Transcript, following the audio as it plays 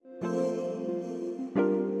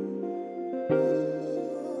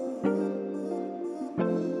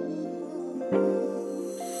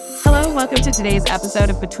welcome to today's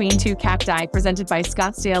episode of Between Two Cacti, presented by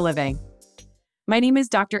Scottsdale Living. My name is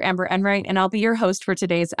Dr. Amber Enright, and I'll be your host for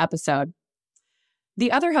today's episode.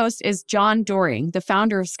 The other host is John Doring, the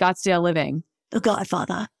founder of Scottsdale Living. The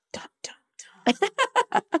Godfather. Dun, dun,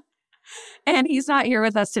 dun. And he's not here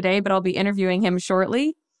with us today, but I'll be interviewing him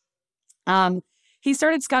shortly. He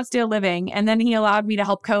started Scottsdale Living, and then he allowed me to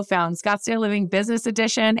help co-found Scottsdale Living Business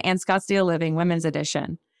Edition and Scottsdale Living Women's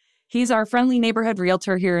Edition. He's our friendly neighborhood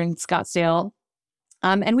realtor here in Scottsdale.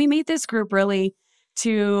 And we made this group really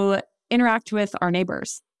to interact with our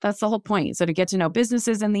neighbors. That's the whole point. So to get to know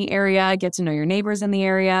businesses in the area, get to know your neighbors in the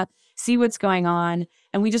area, see what's going on.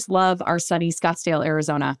 And we just love our sunny Scottsdale,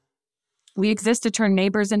 Arizona. We exist to turn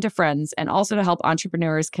neighbors into friends and also to help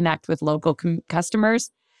entrepreneurs connect with local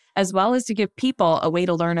customers, as well as to give people a way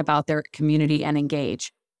to learn about their community and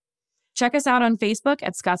engage. Check us out on Facebook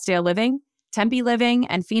at Scottsdale Living, Tempe Living,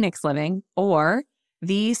 and Phoenix Living, or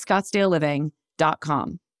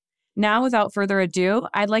thescottsdaleliving.com. Now, without further ado,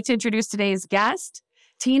 I'd like to introduce today's guest,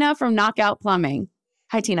 Tina from Knockout Plumbing.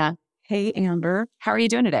 Hi, Tina. Hey, Amber. How are you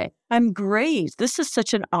doing today? I'm great. This is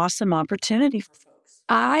such an awesome opportunity for folks.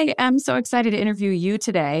 I am so excited to interview you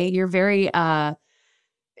today. You're very,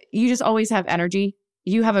 you just always have energy.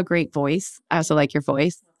 You have a great voice. I also like your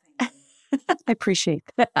voice. I appreciate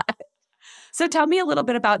that. So tell me a little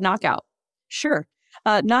bit about Knockout. Sure.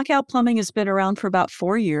 Knockout Plumbing has been around for about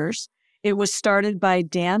 4 years. It was started by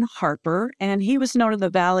Dan Harper, and he was known in the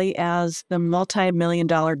Valley as the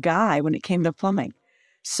multi-million-dollar guy when it came to plumbing.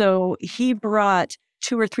 So he brought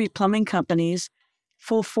 2 or 3 plumbing companies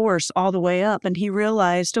full force all the way up, and he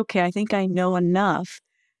realized, okay, I think I know enough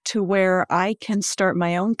to where I can start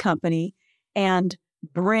my own company and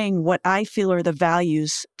bring what I feel are the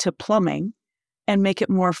values to plumbing and make it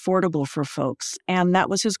more affordable for folks. And that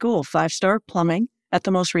was his goal, 5-star plumbing at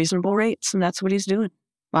the most reasonable rates. And that's what he's doing.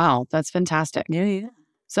 Wow, that's fantastic. Yeah.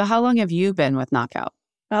 So how long have you been with Knockout?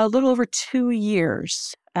 A little over 2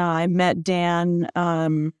 years. I met Dan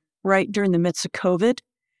right during the midst of COVID.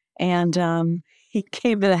 And he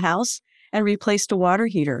came to the house and replaced a water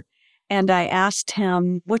heater. And I asked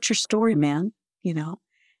him, what's your story, man?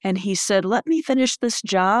 And he said, let me finish this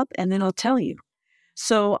job and then I'll tell you.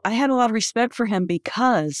 So I had a lot of respect for him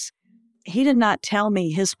because he did not tell me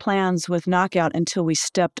his plans with Knockout until we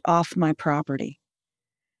stepped off my property.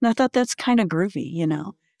 And I thought that's kind of groovy,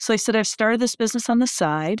 So I said, I've started this business on the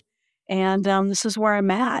side and this is where I'm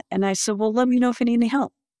at. And I said, well, let me know if you need any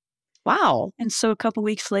help. Wow. And so a couple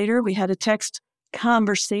weeks later, we had a text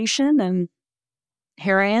conversation and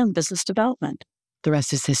here I am, business development. The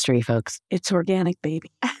rest is history, folks. It's organic,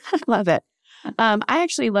 baby. I love it. I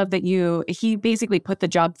actually love that he basically put the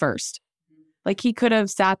job first. Like he could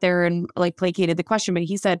have sat there and placated the question, but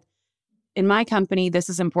he said, in my company, this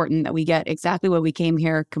is important that we get exactly what we came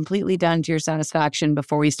here completely done to your satisfaction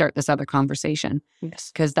before we start this other conversation.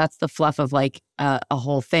 Yes. Because that's the fluff of a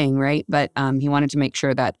whole thing, right? But he wanted to make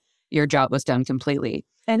sure that your job was done completely.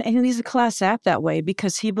 And he's a class act that way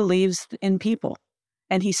because he believes in people.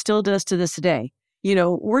 And he still does to this day.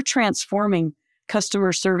 We're transforming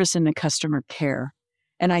customer service into customer care.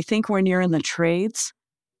 And I think when you're in the trades,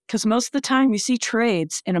 because most of the time you see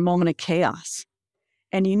trades in a moment of chaos.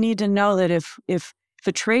 And you need to know that if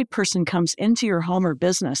a trade person comes into your home or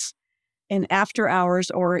business in after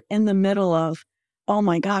hours or in the middle of, oh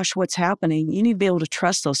my gosh, what's happening? You need to be able to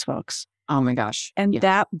trust those folks. Oh my gosh. And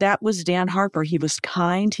that was Dan Harper. He was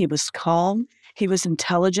kind, he was calm, he was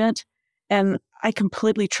intelligent. And I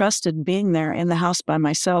completely trusted being there in the house by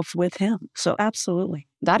myself with him. So absolutely.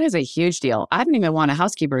 That is a huge deal. I don't even want a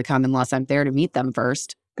housekeeper to come unless I'm there to meet them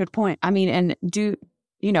first. Good point. I mean, and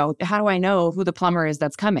how do I know who the plumber is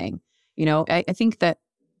that's coming? I think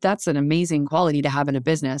that's an amazing quality to have in a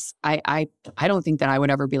business. I don't think that I would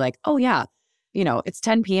ever be like, oh yeah, it's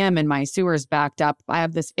 10 p.m. and my sewer's backed up. I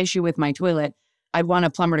have this issue with my toilet. I'd want a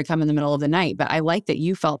plumber to come in the middle of the night. But I like that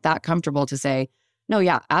you felt that comfortable to say, no,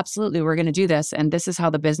 yeah, absolutely. We're going to do this. And this is how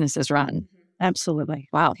the business is run. Absolutely.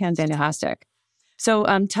 Wow. Fantastic. So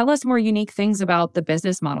tell us more unique things about the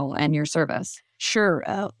business model and your service. Sure.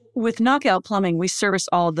 With Knockout Plumbing, we service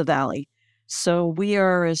all of the Valley. So we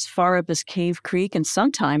are as far up as Cave Creek and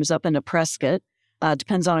sometimes up into Prescott.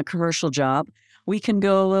 Depends on a commercial job. We can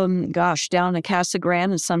go, down to Casa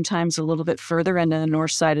Grande and sometimes a little bit further into the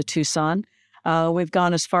north side of Tucson. We've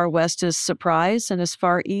gone as far west as Surprise and as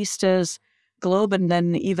far east as Globe, and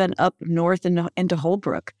then even up north into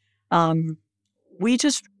Holbrook. We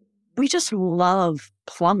just love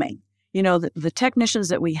plumbing. The technicians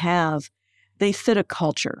that we have, they fit a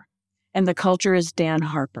culture, and the culture is Dan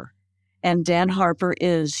Harper. And Dan Harper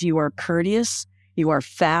is, you are courteous, you are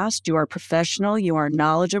fast, you are professional, you are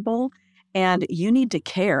knowledgeable, and you need to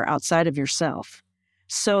care outside of yourself.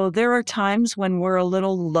 So there are times when we're a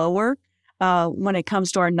little lower when it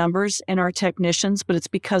comes to our numbers and our technicians, but it's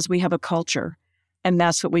because we have a culture, and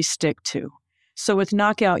that's what we stick to. So with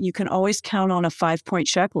Knockout, you can always count on a 5-point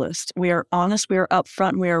checklist. We are honest, we are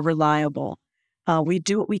upfront, we are reliable. We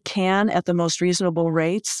do what we can at the most reasonable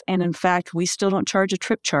rates. And in fact, we still don't charge a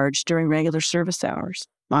trip charge during regular service hours.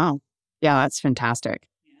 Wow. Yeah, that's fantastic.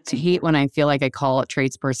 To hate when I feel like I call a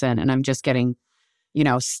tradesperson and I'm just getting,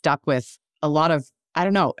 stuck with a lot of, I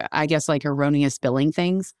don't know, I guess like erroneous billing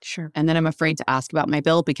things. Sure. And then I'm afraid to ask about my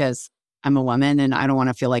bill because I'm a woman and I don't want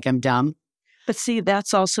to feel like I'm dumb. But see,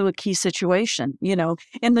 that's also a key situation.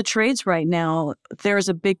 In the trades right now, there's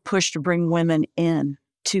a big push to bring women in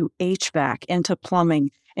to HVAC, into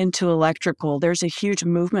plumbing, into electrical. There's a huge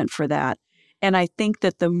movement for that. And I think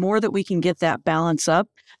that the more that we can get that balance up,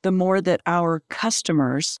 the more that our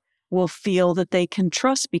customers will feel that they can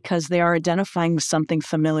trust because they are identifying with something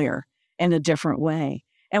familiar in a different way.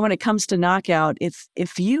 And when it comes to Knockout,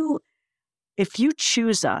 if you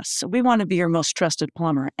choose us, we want to be your most trusted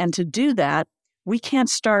plumber. And to do that, we can't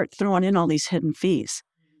start throwing in all these hidden fees.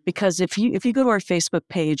 Because if you go to our Facebook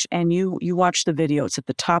page and you watch the video, it's at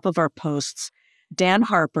the top of our posts. Dan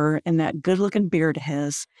Harper and that good-looking beard of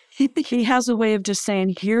his, he has a way of just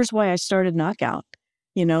saying, here's why I started Knockout.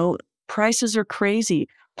 Prices are crazy.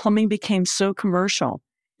 Plumbing became so commercial.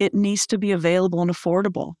 It needs to be available and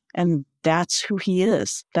affordable. And that's who he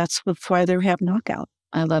is. That's why they have Knockout.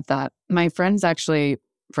 I love that. My friends actually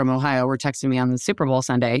from Ohio were texting me on the Super Bowl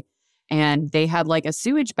Sunday. And they had like a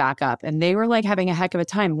sewage backup and they were like having a heck of a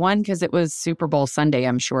time. One, because it was Super Bowl Sunday,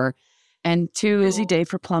 I'm sure. And two, busy day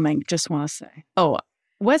for plumbing, just want to say. Oh,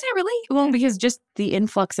 was it really? Well, because just the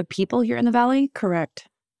influx of people here in the Valley? Correct.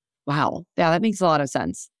 Wow. Yeah, that makes a lot of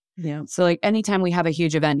sense. Yeah. So like anytime we have a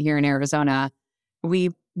huge event here in Arizona, we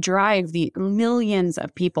drive the millions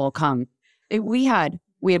of people come. We had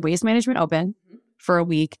Waste Management open for a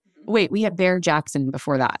week. Wait, we had Bear Jackson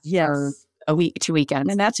before that. Yes. A week, 2 weekends.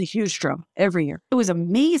 And that's a huge draw every year. It was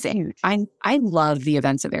amazing. I love the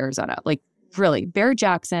events of Arizona. Like really, Bear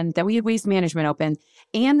Jackson, then we had Waste Management open,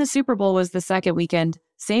 and the Super Bowl was the second weekend,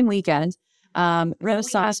 same weekend.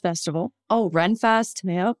 Renaissance Festival. Oh, Renfest.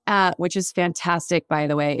 Yep. Which is fantastic, by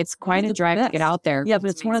the way. It's quite a drive to get out there. Yeah, but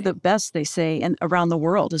it's one of the best, they say, and around the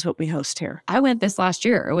world is what we host here. I went this last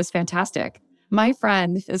year. It was fantastic. My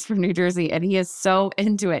friend is from New Jersey and he is so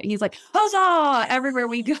into it. He's like, huzzah, everywhere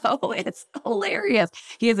we go. It's hilarious.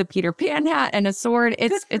 He has a Peter Pan hat and a sword.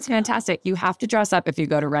 It's fantastic. You have to dress up if you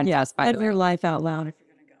go to Renfest, by the way. Live your life out loud if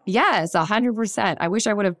you're going to go. Yes, 100%. I wish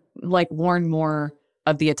I would have worn more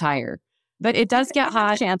of the attire. But it does get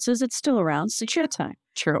hot. Chances, it's still around. So it's your time.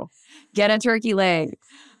 True. Get a turkey leg.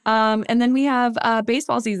 And then we have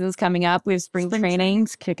baseball seasons coming up. We have spring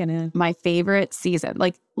trainings kicking in. My favorite season,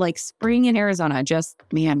 like spring in Arizona. Just,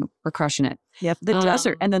 man, we're crushing it. Yep, the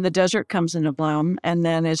desert. And then the desert comes into bloom, and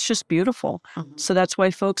then it's just beautiful. So that's why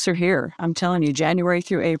folks are here. I'm telling you, January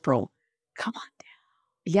through April. Come on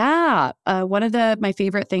down. Yeah. One of my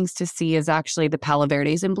favorite things to see is actually the Palo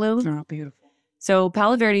Verdes in bloom. Oh, beautiful. So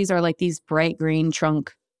Palo Verdes are like these bright green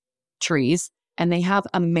trunk trees. And they have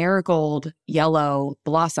a marigold yellow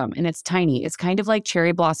blossom, and it's tiny. It's kind of like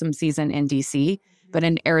cherry blossom season in DC, but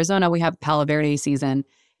in Arizona, we have Palo Verde season,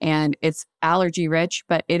 and it's allergy rich,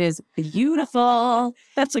 but it is beautiful.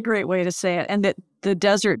 That's a great way to say it. And that the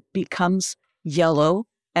desert becomes yellow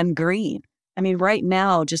and green. I mean, right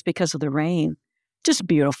now, just because of the rain, just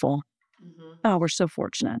beautiful. Oh, we're so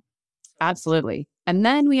fortunate. Absolutely. And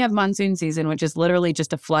then we have monsoon season, which is literally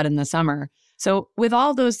just a flood in the summer. So with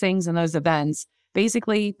all those things and those events,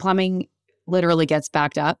 basically plumbing literally gets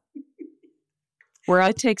backed up.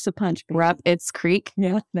 It takes a punch. We're up its creek.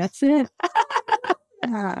 Yeah, that's it.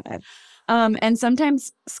 And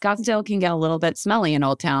sometimes Scottsdale can get a little bit smelly in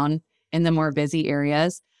Old Town in the more busy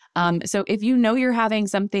areas. So if you know you're having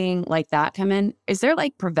something like that come in, is there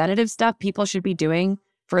like preventative stuff people should be doing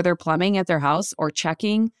for their plumbing at their house or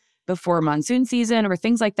checking before monsoon season or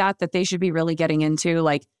things like that they should be really getting into?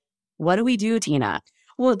 Like, what do we do, Tina?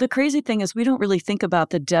 Well, the crazy thing is we don't really think about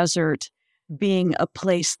the desert being a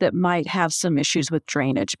place that might have some issues with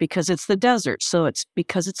drainage because it's the desert. So it's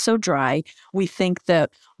because it's so dry. We think that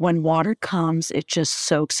when water comes, it just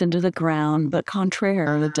soaks into the ground. But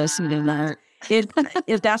contraire, it doesn't do that.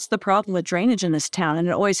 That's the problem with drainage in this town. And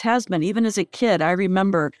it always has been. Even as a kid, I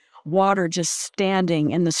remember water just standing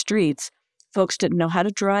in the streets. Folks didn't know how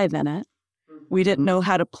to drive in it. We didn't know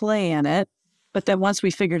how to play in it. But then once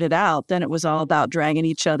we figured it out, then it was all about dragging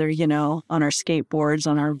each other, on our skateboards,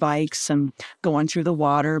 on our bikes and going through the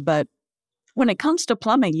water. But When it comes to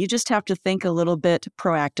plumbing, you just have to think a little bit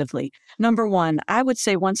proactively. Number one, I would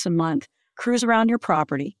say once a month, cruise around your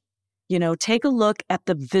property. Take a look at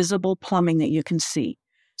the visible plumbing that you can see.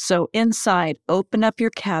 So inside, open up your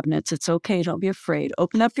cabinets. It's okay. Don't be afraid.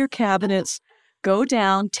 Open up your cabinets, go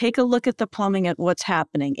down, take a look at the plumbing, at what's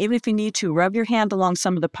happening. Even if you need to, rub your hand along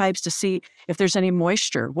some of the pipes to see if there's any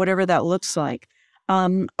moisture, whatever that looks like.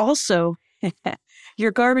 Also,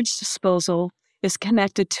 your garbage disposal is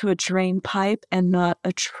connected to a drain pipe and not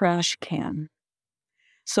a trash can.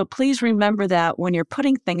 So please remember that when you're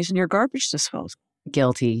putting things in your garbage disposal.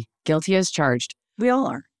 Guilty as charged. We all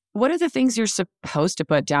are. What are the things you're supposed to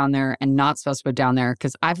put down there and not supposed to put down there?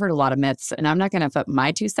 Because I've heard a lot of myths, and I'm not going to put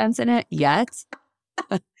my 2 cents in it yet.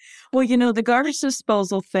 Well, the garbage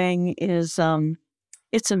disposal thing is,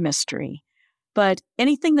 it's a mystery. But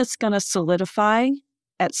anything that's going to solidify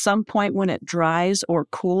at some point when it dries or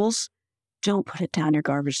cools, don't put it down your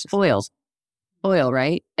garbage disposal. Oil,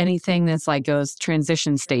 right? Anything that's like goes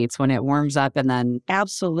transition states when it warms up and then...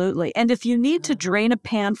 Absolutely. And if you need to drain a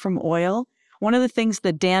pan from oil, one of the things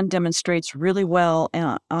that Dan demonstrates really well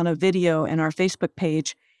on a video in our Facebook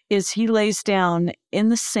page is he lays down in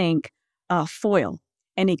the sink foil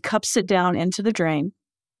and he cups it down into the drain.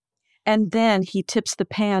 And then he tips the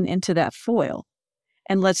pan into that foil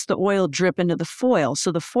and lets the oil drip into the foil.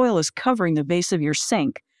 So the foil is covering the base of your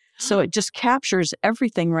sink. So it just captures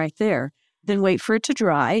everything right there. Then wait for it to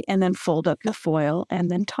dry and then fold up the foil and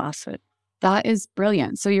then toss it. That is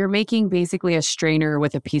brilliant. So you're making basically a strainer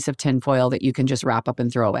with a piece of tin foil that you can just wrap up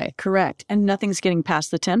and throw away. Correct. And nothing's getting past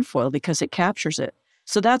the tin foil because it captures it.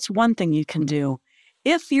 So that's one thing you can do.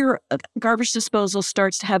 If your garbage disposal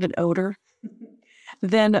starts to have an odor,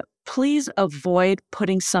 then please avoid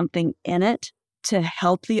putting something in it to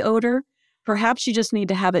help the odor. Perhaps you just need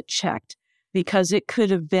to have it checked, because it could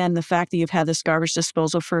have been the fact that you've had this garbage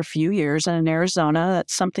disposal for a few years. And in Arizona,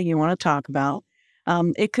 that's something you want to talk about.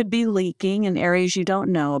 It could be leaking in areas you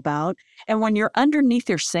don't know about. And when you're underneath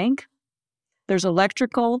your sink, there's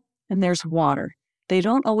electrical and there's water. They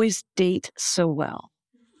don't always date so well.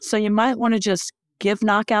 So you might want to just give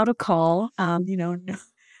Knockout a call.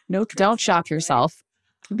 No, don't shock yourself.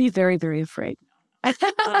 Be very, very afraid.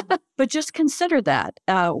 But just consider that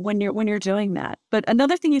when you're doing that. But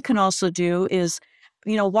another thing you can also do is,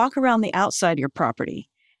 walk around the outside of your property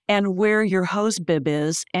and where your hose bib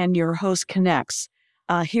is and your hose connects.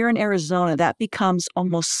 Here in Arizona, that becomes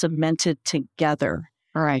almost cemented together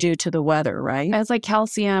due to the weather, right? It's like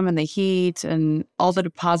calcium and the heat and all the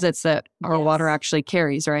deposits that our water actually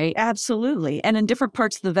carries, right? Absolutely. And in different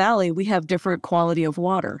parts of the valley, we have different quality of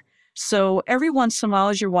water. So every once in a while,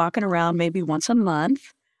 as you're walking around, maybe once a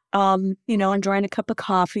month, enjoying a cup of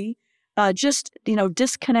coffee, just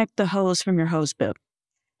disconnect the hose from your hose bib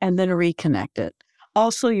and then reconnect it.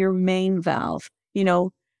 Also, your main valve,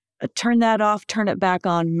 turn that off, turn it back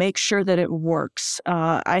on, make sure that it works.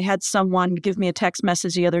 I had someone give me a text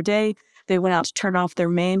message the other day. They went out to turn off their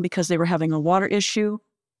main because they were having a water issue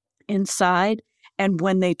inside. And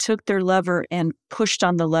when they took their lever and pushed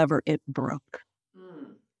on the lever, it broke.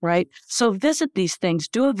 Right? So visit these things.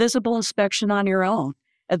 Do a visible inspection on your own.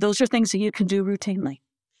 Those are things that you can do routinely.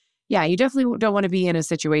 Yeah, you definitely don't want to be in a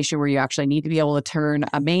situation where you actually need to be able to turn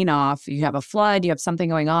a main off. You have a flood, you have something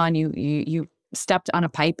going on, you stepped on a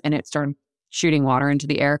pipe and it started shooting water into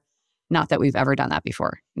the air. Not that we've ever done that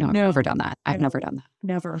before. No, I've never done that. I've never done that.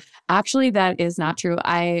 Never. Actually, that is not true.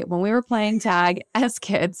 When we were playing tag as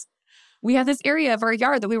kids, we had this area of our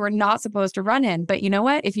yard that we were not supposed to run in. But you know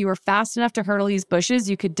what? If you were fast enough to hurdle these bushes,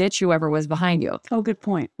 you could ditch whoever was behind you. Oh, good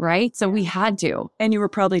point. Right? So we had to. And you were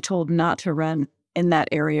probably told not to run in that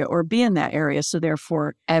area or be in that area. So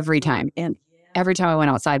therefore, every time. And every time I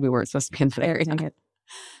went outside, we weren't supposed to be in that area.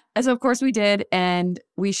 And so, of course, we did. And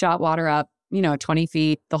we shot water up, 20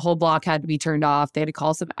 feet. The whole block had to be turned off. They had to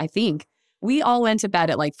call some, I think. We all went to bed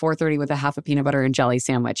at like 4:30 with a half a peanut butter and jelly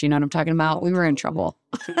sandwich. You know what I'm talking about? We were in trouble.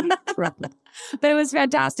 But it was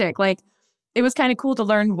fantastic. Like, it was kind of cool to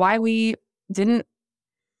learn why we didn't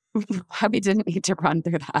need to run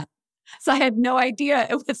through that. So I had no idea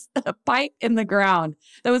it was a pipe in the ground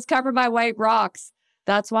that was covered by white rocks.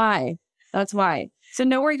 That's why. So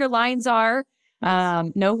know where your lines are.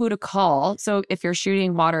 Know who to call. So if you're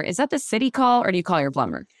shooting water, is that the city call or do you call your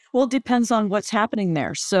plumber? Well, it depends on what's happening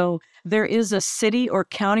there. So there is a city or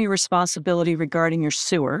county responsibility regarding your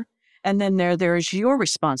sewer. And then there is your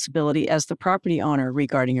responsibility as the property owner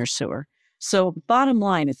regarding your sewer. So bottom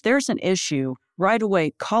line, if there's an issue, right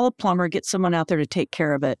away, call a plumber, get someone out there to take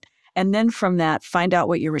care of it. And then from that, find out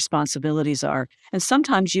what your responsibilities are. And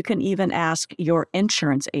sometimes you can even ask your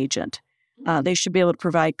insurance agent. They should be able to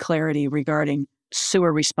provide clarity regarding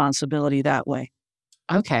sewer responsibility that way.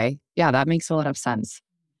 Okay. Yeah, that makes a lot of sense.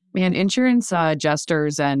 Man, insurance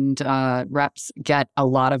adjusters and reps get a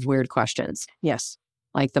lot of weird questions, Yes.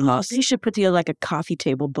 like the most. They should put together like a coffee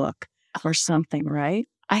table book or something, right?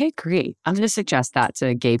 I agree. I'm going to suggest that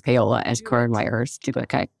to Gabe Paola as Corin Wires.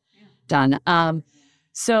 Okay, done.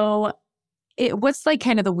 So what's like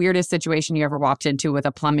kind of the weirdest situation you ever walked into with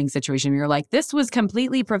a plumbing situation? You're like, this was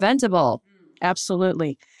completely preventable.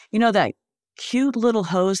 Absolutely. You know that cute little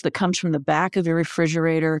hose that comes from the back of your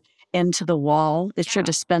refrigerator into the wall? It's your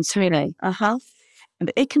dispenser. Uh-huh.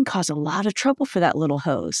 And it can cause a lot of trouble for that little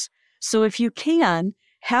hose. So if you can,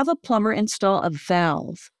 have a plumber install a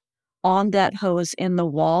valve on that hose in the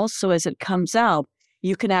wall. So as it comes out,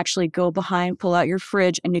 you can actually go behind, pull out your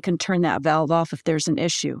fridge, and you can turn that valve off if there's an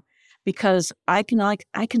issue. Because I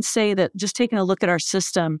can say that just taking a look at our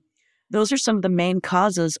system, those are some of the main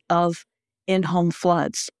causes of in-home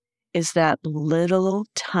floods, is that little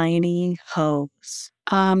tiny hose.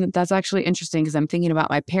 That's actually interesting because I'm thinking about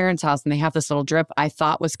my parents' house and they have this little drip I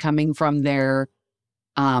thought was coming from their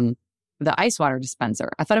the ice water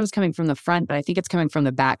dispenser. I thought it was coming from the front, but I think it's coming from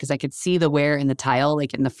the back because I could see the wear in the tile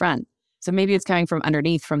like in the front. So maybe it's coming from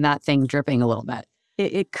underneath from that thing dripping a little bit.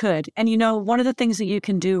 It could. And you know, one of the things that you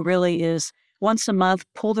can do really is once a month,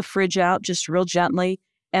 pull the fridge out just real gently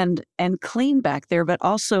and clean back there, but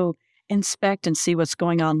also inspect and see what's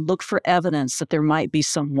going on. Look for evidence that there might be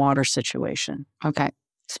some water situation. Okay.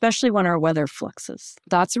 Especially when our weather fluxes.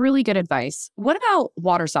 That's really good advice. What about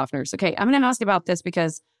water softeners? Okay, I'm going to ask about this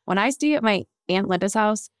because when I stay at my Aunt Linda's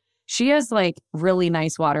house, she has like really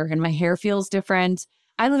nice water and my hair feels different.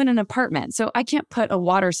 I live in an apartment, so I can't put a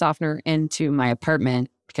water softener into my apartment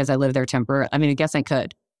because I live there temporarily. I mean, I guess I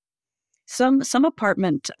could. Some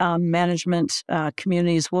apartment management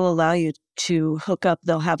communities will allow you to hook up.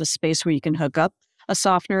 They'll have a space where you can hook up a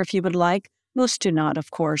softener if you would like. Most do not,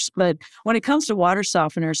 of course. But when it comes to water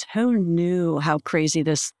softeners, who knew how crazy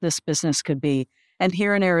this business could be? And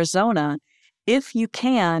here in Arizona, if you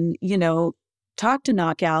can, talk to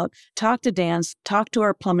Knockout, talk to Dan's, talk to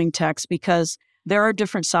our plumbing techs, because there are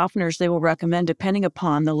different softeners they will recommend depending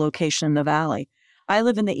upon the location in the valley. I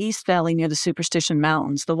live in the East Valley near the Superstition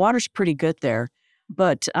Mountains. The water's pretty good there,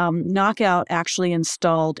 but Knockout actually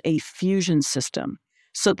installed a fusion system.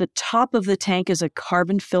 So the top of the tank is a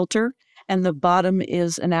carbon filter, and the bottom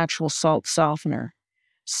is an actual salt softener.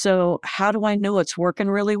 So how do I know it's working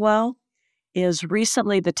really well? Is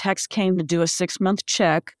recently the techs came to do a 6-month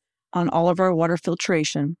check on all of our water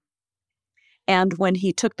filtration. And when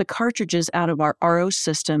he took the cartridges out of our RO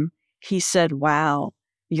system, he said, wow,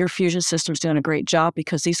 your fusion system's doing a great job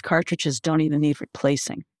because these cartridges don't even need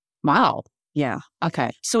replacing. Wow. Yeah.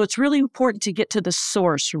 Okay. So it's really important to get to the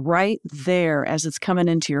source right there as it's coming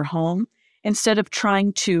into your home, instead of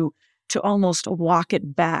trying to almost walk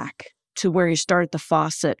it back to where you start the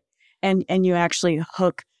faucet and you actually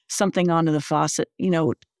hook something onto the faucet.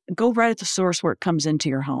 Go right at the source where it comes into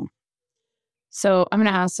your home. So I'm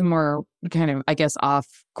going to ask some more kind of, I guess,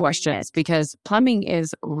 off questions because plumbing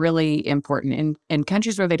is really important. In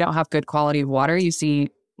countries where they don't have good quality of water, you see,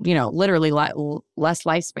 literally less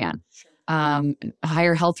lifespan,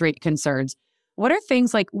 higher health rate concerns. What are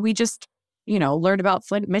things like we just, learned about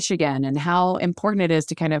Flint, Michigan, and how important it is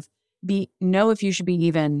to kind of know if you should be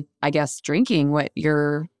even, I guess, drinking what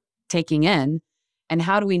you're taking in? And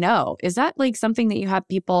how do we know? Is that like something that you have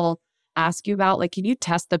people ask you about? Like, can you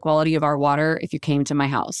test the quality of our water if you came to my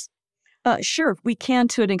house? Sure, we can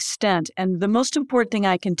to an extent. And the most important thing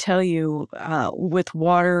I can tell you with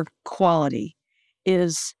water quality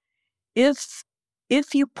is if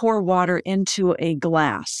you pour water into a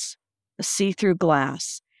glass, a see-through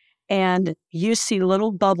glass, and you see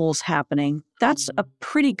little bubbles happening, that's a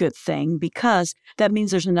pretty good thing because that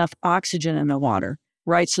means there's enough oxygen in the water,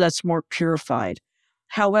 right? So that's more purified.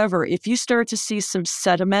 However, if you start to see some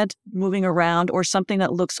sediment moving around or something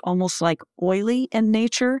that looks almost like oily in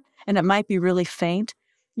nature, and it might be really faint,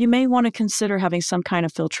 you may want to consider having some kind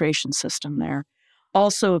of filtration system there.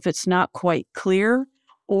 Also, if it's not quite clear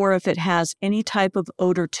or if it has any type of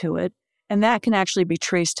odor to it, and that can actually be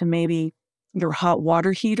traced to maybe your hot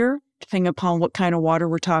water heater, depending upon what kind of water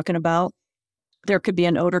we're talking about. There could be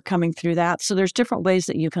an odor coming through that. So there's different ways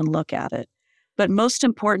that you can look at it. But most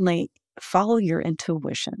importantly, follow your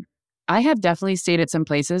intuition. I have definitely stayed at some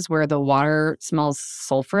places where the water smells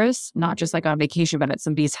sulfurous, not just like on vacation, but at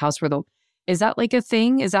somebody's house where is that like a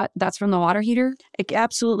thing? That's from the water heater? It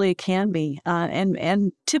absolutely can be.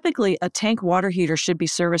 And typically a tank water heater should be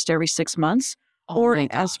serviced every 6 months or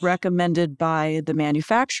as recommended by the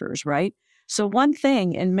manufacturers, right? So one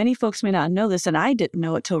thing, and many folks may not know this, and I didn't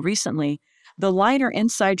know it till recently, the liner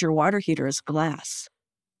inside your water heater is glass,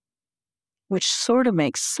 which sort of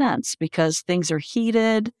makes sense because things are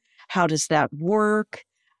heated. How does that work?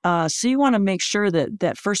 So you want to make sure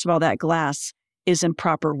that first of all, that glass is in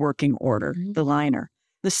proper working order, the liner.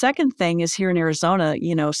 The second thing is here in Arizona,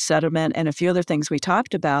 sediment and a few other things we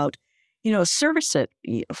talked about, service it,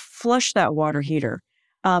 flush that water heater.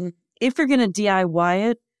 If you're going to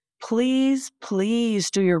DIY it, please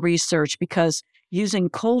do your research because using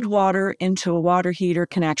cold water into a water heater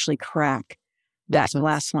can actually crack that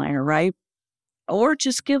glass liner, right? Or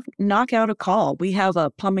just knock out a call. We have a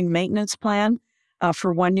plumbing maintenance plan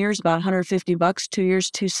for 1 year is about $150, 2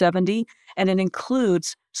 years, $270, and it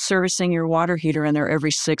includes servicing your water heater in there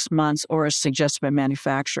every 6 months or as suggested by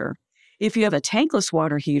manufacturer. If you have a tankless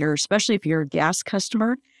water heater, especially if you're a gas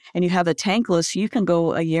customer and you have a tankless, you can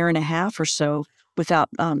go a year and a half or so without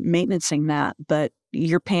maintaining that, but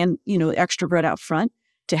you're paying, extra bread out front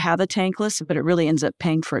to have a tankless, but it really ends up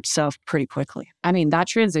paying for itself pretty quickly. I mean, that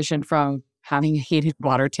transition from having a heated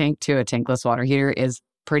water tank to a tankless water heater is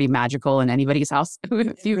pretty magical in anybody's house.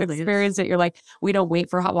 If you experience it, you're like, we don't wait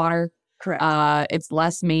for hot water. Correct. It's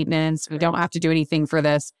less maintenance. We don't have to do anything for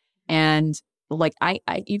this. And like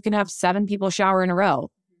you can have 7 people shower in a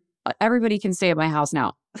row. Everybody can stay at my house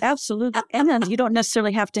now. Absolutely. And then you don't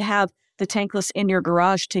necessarily have to have the tankless in your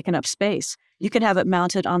garage taking up space. You can have it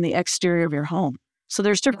mounted on the exterior of your home. So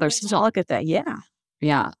there's different. So look at that. Yeah.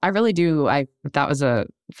 Yeah, I really do. That was a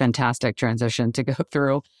fantastic transition to go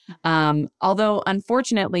through. Although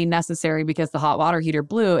unfortunately necessary because the hot water heater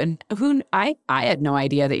blew. And I had no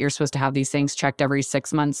idea that you're supposed to have these things checked every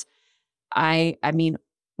 6 months. I mean,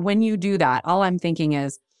 when you do that, all I'm thinking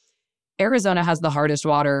is Arizona has the hardest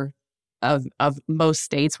water of most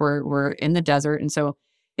states. We're in the desert. And so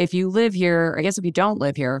if you live here, I guess if you don't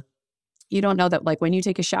live here, you don't know that like when you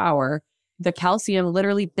take a shower, the calcium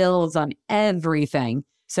literally builds on everything.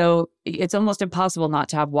 So it's almost impossible not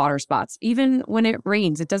to have water spots. Even when it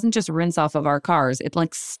rains, it doesn't just rinse off of our cars. It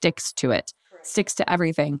like sticks to it, sticks to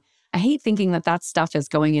everything. I hate thinking that stuff is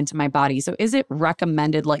going into my body. So is it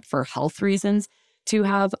recommended like for health reasons to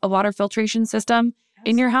have a water filtration system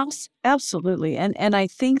in your house? Absolutely. And I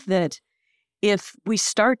think that if we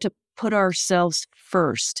start to put ourselves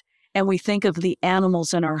first and we think of the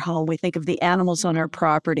animals in our home, we think of the animals on our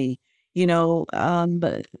property,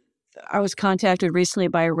 but I was contacted recently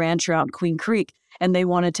by a rancher out in Queen Creek, and they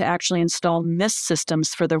wanted to actually install mist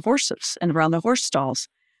systems for their horses and around the horse stalls.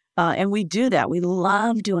 And we do that. We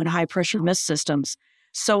love doing high-pressure mist systems.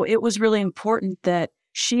 So it was really important that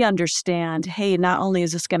she understand, hey, not only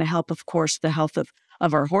is this going to help, of course, the health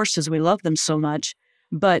of our horses, we love them so much,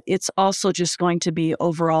 but it's also just going to be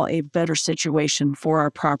overall a better situation for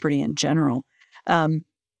our property in general.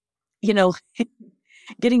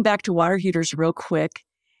 Getting back to water heaters real quick,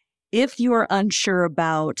 if you are unsure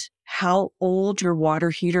about how old your water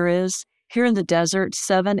heater is, here in the desert,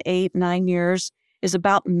 7, 8, 9 years is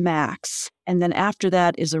about max. And then after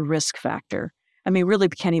that is a risk factor. I mean, really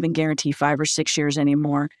can't even guarantee 5 or 6 years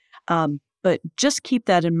anymore. But just keep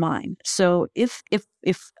that in mind. So if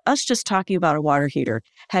us just talking about a water heater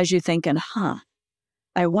has you thinking,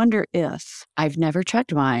 I wonder if. I've never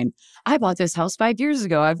checked mine. I bought this house 5 years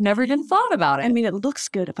ago. I've never even thought about it. I mean, it looks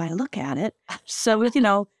good if I look at it. So,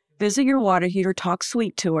 visit your water heater, talk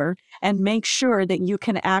sweet to her, and make sure that you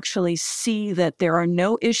can actually see that there are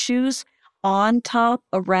no issues on top,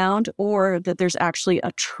 around, or that there's actually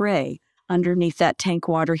a tray underneath that tank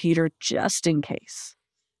water heater just in case.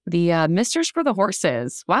 The misters for the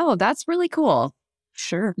horses. Wow, that's really cool.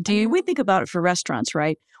 Sure. We think about it for restaurants,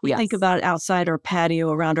 right? We think about it outside our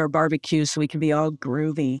patio around our barbecue so we can be all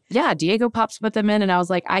groovy. Yeah, Diego Pops put them in and I was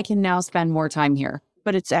like, I can now spend more time here.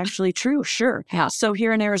 But it's actually true, sure. Yeah. So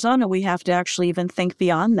here in Arizona, we have to actually even think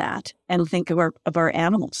beyond that and think of our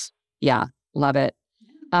animals. Yeah, love it.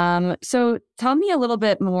 So tell me a little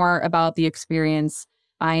bit more about the experience.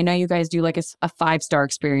 I know you guys do like a 5-star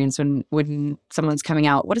experience when someone's coming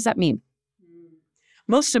out. What does that mean?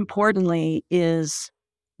 Most importantly is,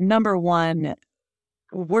 number one,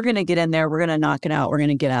 we're going to get in there, we're going to knock it out, we're going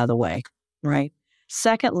to get out of the way, right?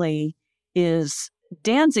 Secondly is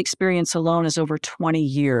Dan's experience alone is over 20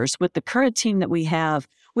 years. With the current team that we have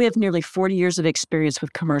nearly 40 years of experience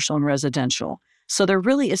with commercial and residential. So there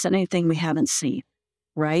really isn't anything we haven't seen,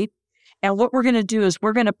 right? And what we're going to do is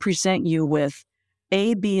we're going to present you with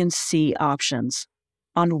A, B, and C options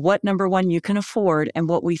on what, number one, you can afford and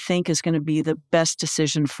what we think is going to be the best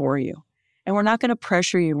decision for you. And we're not going to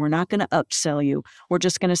pressure you. We're not going to upsell you. We're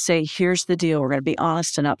just going to say, here's the deal. We're going to be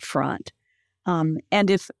honest and upfront. And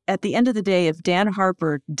if at the end of the day, if Dan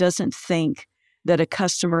Harper doesn't think that a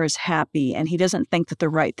customer is happy and he doesn't think that the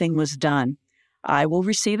right thing was done, I will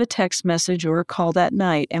receive a text message or a call that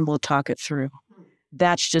night and we'll talk it through.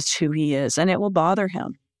 That's just who he is, and it will bother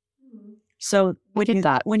him. So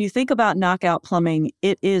when you think about Knockout Plumbing,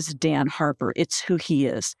 it is Dan Harper. It's who he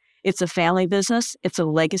is. It's a family business. It's a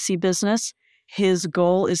legacy business. His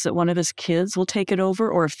goal is that one of his kids will take it over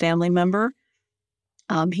or a family member.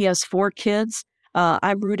 He has 4 kids.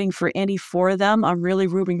 I'm rooting for any 4 of them. I'm really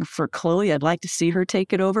rooting for Chloe. I'd like to see her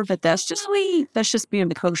take it over, but that's just being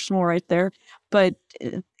the emotional right there. But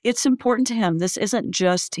it's important to him. This isn't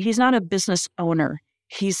just, he's not a business owner.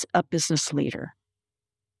 He's a business leader.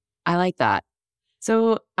 I like that.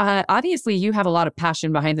 So obviously you have a lot of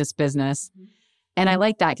passion behind this business. And I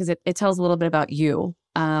like that because it tells a little bit about you.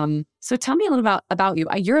 So tell me a little about you.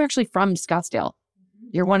 You're actually from Scottsdale.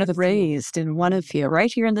 You're one of the raised in one of you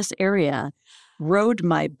right here in this area. Rode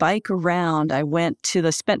my bike around. I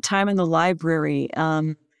spent time in the library.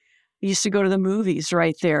 Used to go to the movies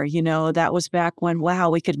right there. That was back when,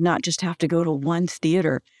 we could not just have to go to one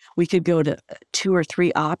theater. We could go to 2 or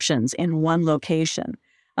 3 options in one location.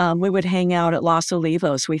 We would hang out at Los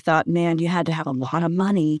Olivos. We thought, man, you had to have a lot of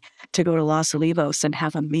money to go to Los Olivos and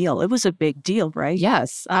have a meal. It was a big deal, right?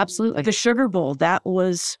 Yes, absolutely. The Sugar Bowl, that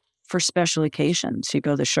was for special occasions. You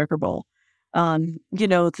go to the Sugar Bowl. I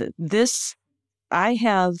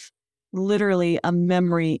have literally a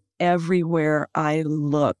memory everywhere I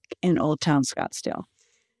look in Old Town Scottsdale.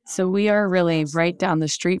 So we are really right down the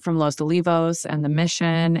street from Los Olivos and the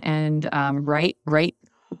Mission and right,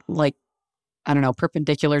 like, I don't know,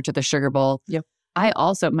 perpendicular to the Sugar Bowl. Yep. I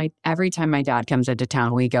also, every time my dad comes into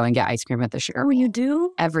town, we go and get ice cream at the Sugar Bowl. Oh, you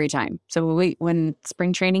do? Every time. So when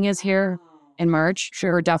spring training is here in March,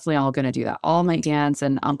 sure, we're definitely all going to do that. All my aunts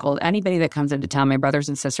and uncles, anybody that comes into town, my brothers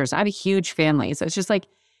and sisters. I have a huge family. So it's just like,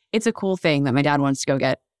 it's a cool thing that my dad wants to go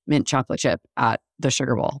get mint chocolate chip at the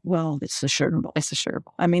Sugar Bowl. Well, it's the Sugar Bowl. It's the Sugar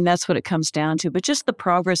Bowl. I mean, that's what it comes down to. But just the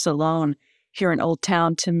progress alone here in Old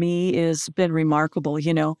Town, to me, has been remarkable.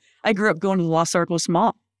 I grew up going to the Los Arcos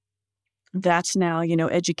Mall. That's now,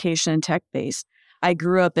 education and tech-based. I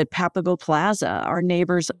grew up at Papago Plaza. Our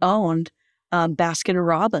neighbors owned Baskin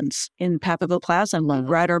Robbins in Papago Plaza, and we'd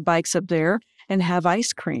ride our bikes up there and have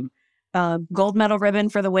ice cream. Gold medal ribbon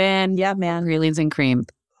for the win. Yeah, man. Pralines and cream.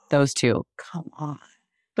 Those 2. Come on.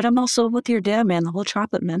 But I'm also with your dad, man. The whole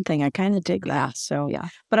chocolate mint thing, I kind of dig that. So, yeah.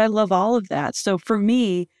 But I love all of that. So for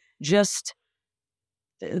me,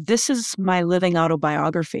 this is my living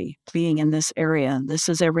autobiography, being in this area. This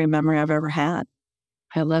is every memory I've ever had.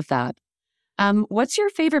 I love that. What's your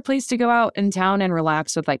favorite place to go out in town and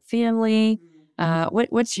relax with, like, family?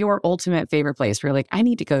 What's your ultimate favorite place where you're like, I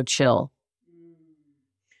need to go chill?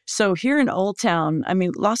 So here in Old Town, I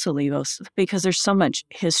mean, Los Olivos, because there's so much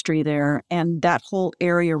history there and that whole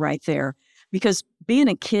area right there. Because being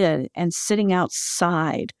a kid and sitting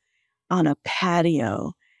outside on a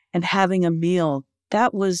patio and having a meal,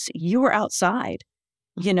 you were outside.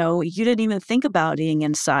 You didn't even think about being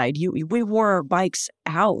inside. We wore our bikes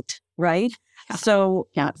out, right? Yeah. So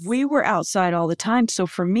yes. We were outside all the time. So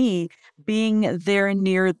for me, being there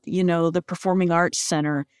near, the Performing Arts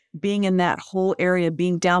Center, being in that whole area,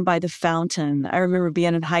 being down by the fountain. I remember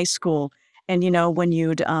being in high school and, when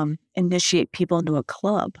you'd initiate people into a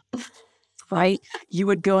club, right? You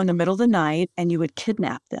would go in the middle of the night and you would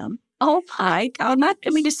kidnap them. Oh, my God.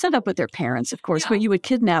 Just set up with their parents, of course, but you would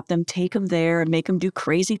kidnap them, take them there and make them do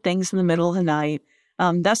crazy things in the middle of the night.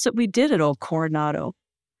 That's what we did at Old Coronado.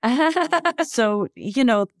 So,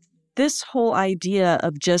 this whole idea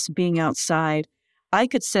of just being outside, I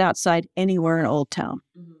could sit outside anywhere in Old Town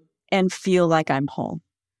and feel like I'm home.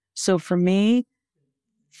 So for me,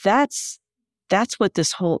 that's what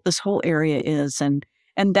this whole area is. And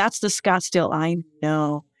that's the Scottsdale I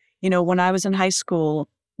know. When I was in high school,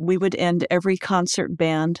 we would end every concert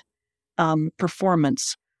band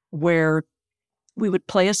performance where we would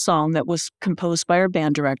play a song that was composed by our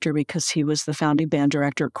band director because he was the founding band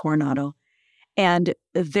director at Coronado. And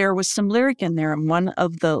there was some lyric in there. And one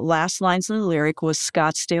of the last lines of the lyric was,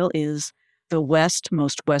 Scottsdale is the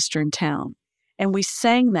most western town. And we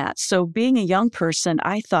sang that. So being a young person,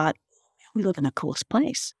 I thought, we live in the coolest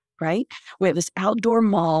place, right? We have this outdoor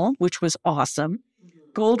mall, which was awesome.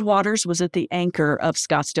 Goldwater's was at the anchor of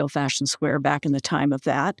Scottsdale Fashion Square back in the time of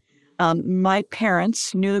that. My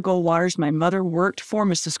parents knew the Goldwaters. My mother worked for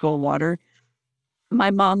Mrs. Goldwater.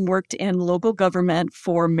 My mom worked in local government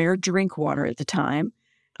for Mayor Drinkwater at the time.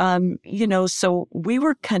 So we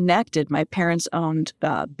were connected. My parents owned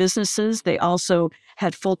businesses. They also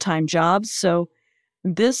had full-time jobs. So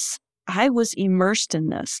I was immersed in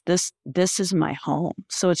this. This is my home.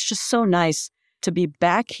 So it's just so nice to be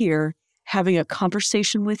back here having a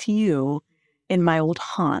conversation with you in my old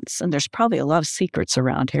haunts. And there's probably a lot of secrets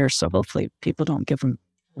around here, so hopefully people don't give them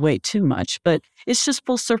away too much. But it's just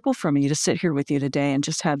full circle for me to sit here with you today and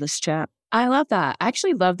just have this chat. I love that. I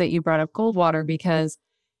actually love that you brought up Goldwater, because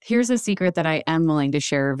here's a secret that I am willing to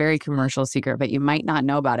share, a very commercial secret, but you might not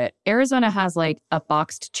know about it. Arizona has like a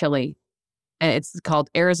boxed chili. It's called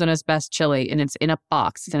Arizona's Best Chili, and it's in a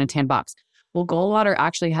box. It's in a tin box. Well, Goldwater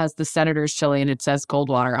actually has the Senator's chili, and it says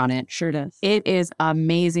Goldwater on it. Sure does. It is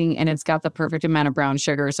amazing, and it's got the perfect amount of brown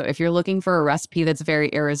sugar. So if you're looking for a recipe that's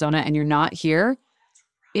very Arizona and you're not here,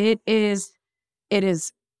 it is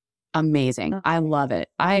amazing. I love it.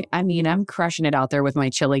 I mean, I'm crushing it out there with my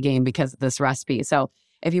chili game because of this recipe. So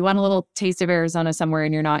if you want a little taste of Arizona somewhere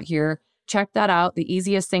and you're not here, check that out. The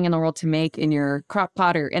easiest thing in the world to make in your crock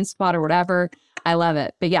pot or Instant Pot or whatever. I love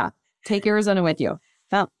it. But yeah, take Arizona with you.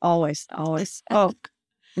 Oh, always. Oh,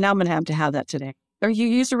 now I'm going to have that today. Or you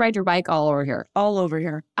used to ride your bike all over here. All over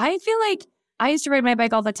here. I feel like I used to ride my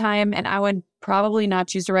bike all the time, and I would probably not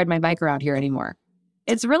choose to ride my bike around here anymore.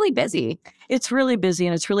 It's really busy. It's really busy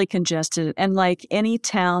and it's really congested. And like any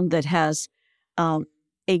town that has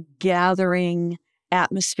a gathering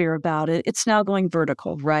atmosphere about it, it's now going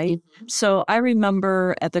vertical, right? Mm-hmm. So I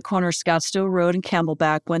remember at the corner of Scottsdale Road and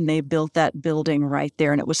Camelback when they built that building right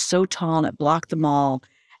there, and it was so tall and it blocked the mall.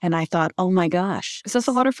 And I thought, oh my gosh. Is this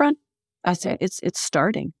the waterfront? I said, it's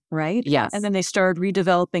starting, right? Yes. And then they started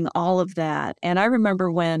redeveloping all of that. And I remember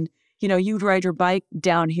when, you'd ride your bike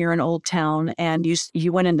down here in Old Town and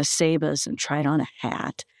you went into Sabas and tried on a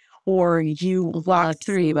hat, or you walked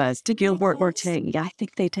through to Gilbert Ortega. Yeah, I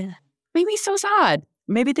think they did. Made me so sad.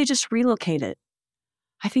 Maybe they just relocated.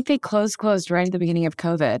 I think they closed right at the beginning of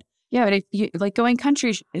COVID. Yeah, but if you like going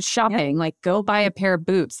country shopping, like go buy a pair of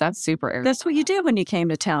boots. That's super Arizona. That's what you did when you came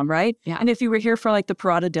to town, right? Yeah. And if you were here for like the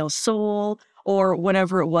Parada del Sol or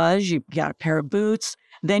whatever it was, you got a pair of boots.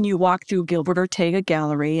 Then you walked through Gilbert Ortega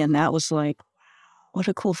Gallery, and that was like, what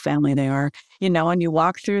a cool family they are, and you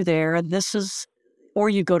walk through there, and or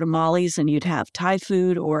you go to Molly's and you'd have Thai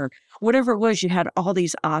food or whatever it was, you had all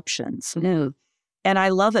these options. Mm. And I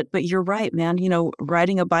love it, but you're right, man.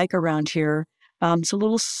 Riding a bike around here, it's a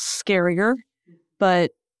little scarier,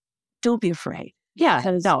 but don't be afraid.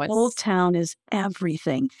 Yeah, no, Old Town is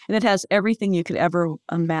everything, and it has everything you could ever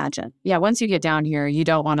imagine. Yeah, once you get down here, you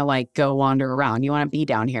don't want to like go wander around. You want to be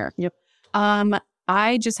down here. Yep.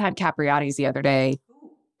 I just had Capriati's the other day.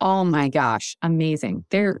 Oh my gosh, amazing!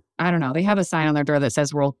 I don't know. They have a sign on their door that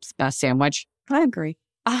says "World's Best Sandwich." I agree.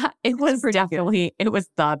 It was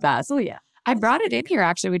the best. Oh yeah. I brought it in here,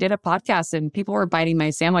 actually. We did a podcast and people were biting my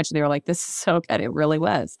sandwich. And they were like, this is so good. It really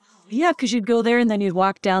was. Yeah, because you'd go there and then you'd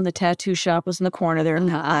walk down, the tattoo shop was in the corner there in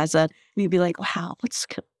the plaza. And you'd be like, wow, let's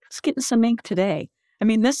get some ink today. I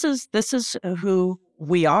mean, this is who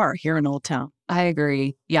we are here in Old Town. I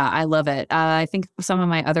agree. Yeah, I love it. I think some of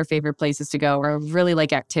my other favorite places to go are really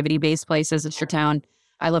like activity-based places in your town.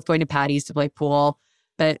 I love going to Patty's to play pool,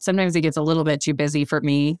 but sometimes it gets a little bit too busy for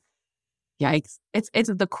me. Yikes. It's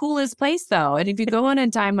the coolest place though. And if you go in a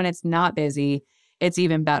time when it's not busy, it's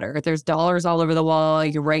even better. If there's dollars all over the wall,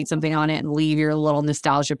 you write something on it and leave your little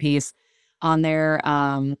nostalgia piece on there.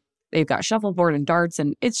 They've got shuffleboard and darts,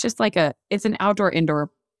 and it's just like it's an outdoor-indoor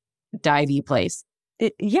divey place.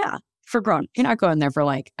 For grown. You're not going there for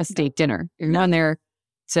like a steak dinner. You're going there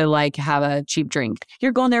to like have a cheap drink.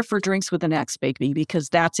 You're going there for drinks with an X, baby, because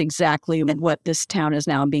that's exactly what this town is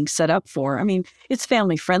now being set up for. I mean, it's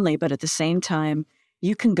family friendly, but at the same time,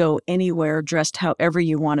 you can go anywhere dressed however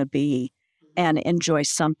you want to be and enjoy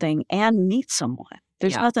something and meet someone.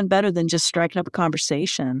 There's nothing better than just striking up a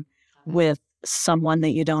conversation with someone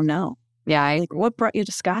that you don't know. Yeah. What brought you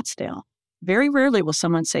to Scottsdale? Very rarely will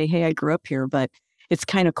someone say, hey, I grew up here, but it's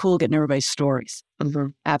kind of cool getting everybody's stories.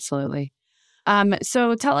 Mm-hmm. Absolutely.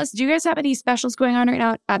 So tell us, do you guys have any specials going on right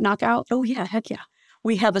now at Knockout? Oh, yeah. Heck yeah.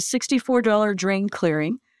 We have a $64 drain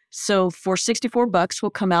clearing. So for $64,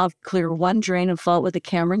 we'll come out, clear one drain and fill it with a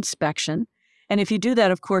camera inspection. And if you do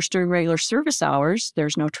that, of course, during regular service hours,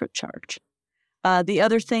 there's no trip charge. The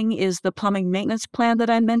other thing is the plumbing maintenance plan that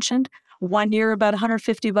I mentioned. 1 year, about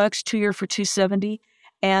 $150, 2 year for $270.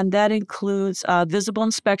 And that includes visible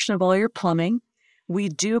inspection of all your plumbing. We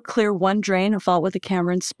do clear one drain and fill it with a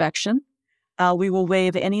camera inspection. We will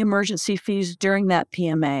waive any emergency fees during that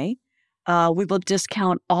PMA. We will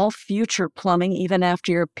discount all future plumbing even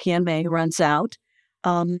after your PMA runs out.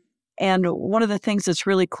 And one of the things that's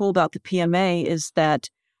really cool about the PMA is that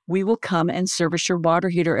we will come and service your water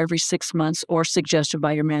heater every 6 months or suggested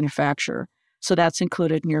by your manufacturer. So that's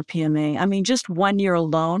included in your PMA. I mean, just 1 year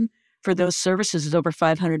alone for those services is over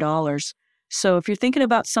 $500. So if you're thinking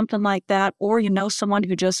about something like that, or you know someone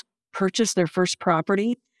who just purchased their first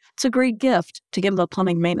property, it's a great gift to give them a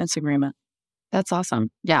plumbing maintenance agreement. That's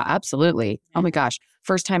awesome. Yeah, absolutely. Oh my gosh.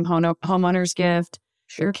 First time homeowner's gift.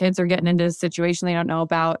 Your kids are getting into a situation they don't know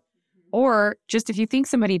about. Or just if you think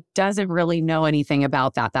somebody doesn't really know anything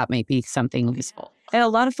about that, that might be something useful. And a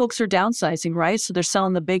lot of folks are downsizing, right? So they're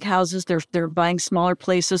selling the big houses, they're buying smaller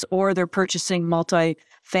places, or they're purchasing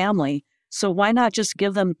multi-family. So why not just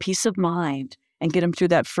give them peace of mind and get them through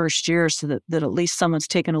that first year so that at least someone's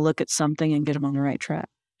taking a look at something and get them on the right track?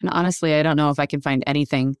 And honestly, I don't know if I can find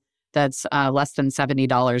anything that's less than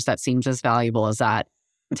 $70 that seems as valuable as that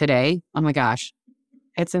today. Oh my gosh.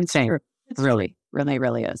 It's insane. It's really, really,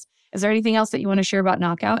 really is. Is there anything else that you want to share about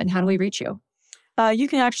Knockout, and how do we reach you? You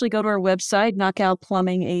can actually go to our website,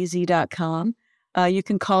 knockoutplumbingaz.com. You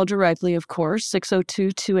can call directly, of course,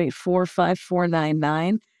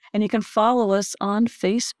 602-284-5499. And you can follow us on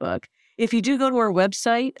Facebook. If you do go to our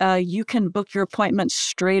website, you can book your appointment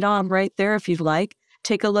straight on right there if you'd like.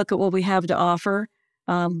 Take a look at what we have to offer.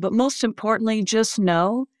 But most importantly, just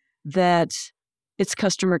know that it's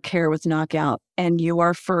customer care with Knockout, and you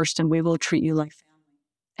are first, and we will treat you like family.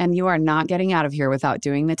 And you are not getting out of here without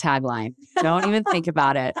doing the tagline. Don't even think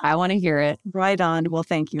about it. I want to hear it. Right on. Well,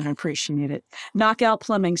 thank you. I appreciate it. Knockout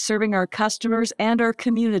Plumbing, serving our customers and our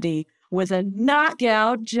community with a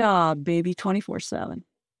knockout job, baby, 24/7.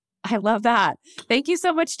 I love that. Thank you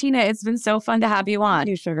so much, Tina. It's been so fun to have you on. Thank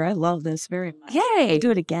you, sugar. I love this very much. Yay.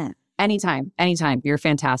 Do it again. Anytime. You're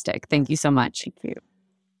fantastic. Thank you so much. Thank you.